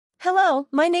Hello,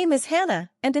 my name is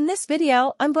Hannah, and in this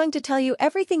video I'm going to tell you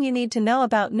everything you need to know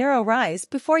about Neurorise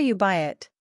before you buy it.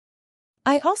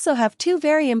 I also have two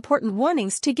very important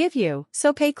warnings to give you,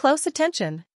 so pay close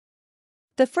attention.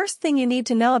 The first thing you need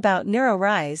to know about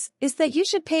Neurorise is that you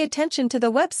should pay attention to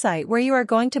the website where you are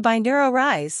going to buy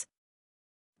Neurorise.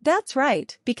 That's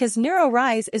right, because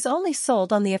Neurorise is only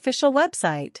sold on the official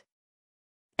website.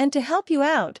 And to help you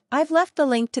out, I've left the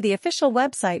link to the official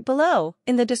website below,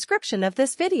 in the description of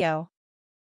this video.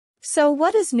 So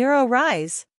what is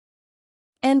Neurorise?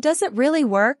 And does it really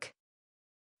work?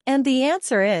 And the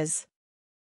answer is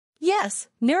yes,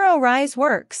 Neurorise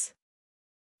works.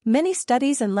 Many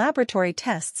studies and laboratory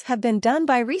tests have been done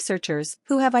by researchers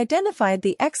who have identified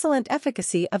the excellent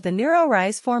efficacy of the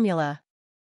Neurorise formula.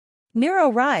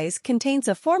 Neurorise contains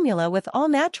a formula with all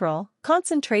natural,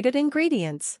 concentrated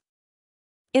ingredients.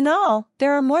 In all,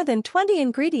 there are more than 20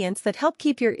 ingredients that help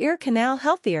keep your ear canal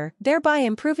healthier, thereby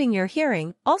improving your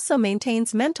hearing, also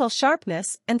maintains mental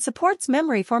sharpness, and supports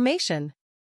memory formation.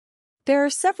 There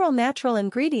are several natural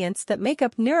ingredients that make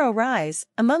up Neurorise.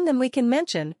 Among them we can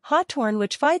mention Hawthorn,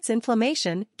 which fights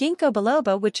inflammation, ginkgo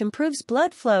biloba, which improves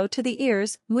blood flow to the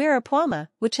ears, muirapuama,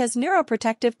 which has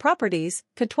neuroprotective properties,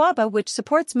 catawba, which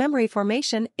supports memory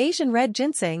formation, Asian red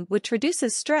ginseng, which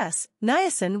reduces stress,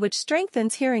 niacin, which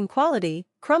strengthens hearing quality,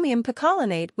 chromium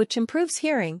picolinate, which improves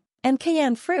hearing, and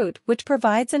cayenne fruit, which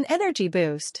provides an energy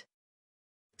boost.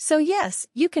 So yes,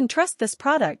 you can trust this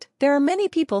product. There are many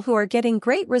people who are getting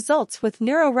great results with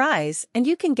Neurorise, and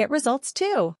you can get results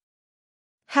too.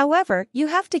 However, you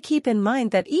have to keep in mind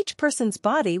that each person's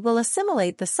body will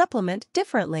assimilate the supplement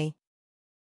differently.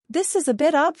 This is a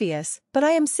bit obvious, but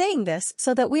I am saying this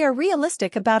so that we are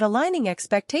realistic about aligning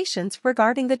expectations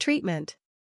regarding the treatment.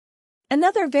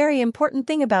 Another very important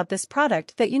thing about this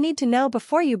product that you need to know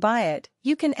before you buy it,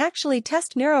 you can actually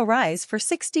test Neurorise for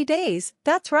 60 days,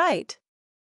 that's right.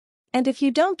 And if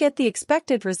you don't get the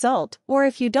expected result, or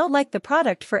if you don't like the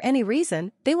product for any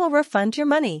reason, they will refund your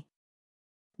money.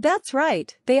 That's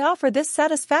right, they offer this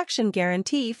satisfaction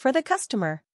guarantee for the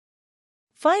customer.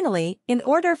 Finally, in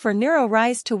order for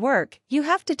Neurorise to work, you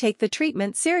have to take the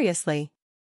treatment seriously.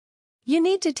 You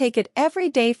need to take it every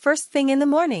day first thing in the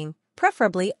morning,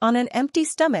 preferably on an empty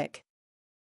stomach.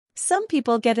 Some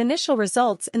people get initial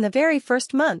results in the very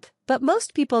first month, but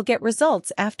most people get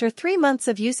results after 3 months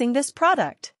of using this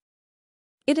product.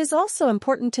 It is also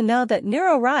important to know that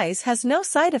Neurorise has no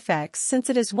side effects since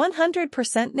it is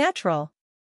 100% natural.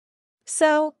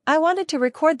 So, I wanted to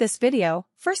record this video,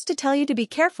 first to tell you to be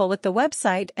careful with the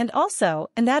website and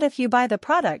that if you buy the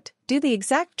product, do the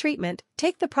exact treatment,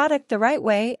 take the product the right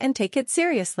way and take it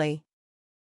seriously.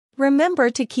 Remember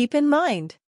to keep in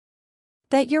mind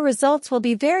that your results will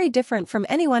be very different from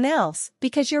anyone else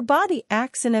because your body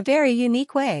acts in a very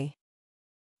unique way.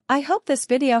 I hope this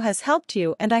video has helped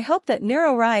you, and I hope that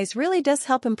Neurorise really does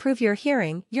help improve your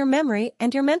hearing, your memory,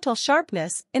 and your mental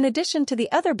sharpness, in addition to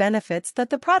the other benefits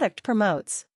that the product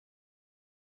promotes.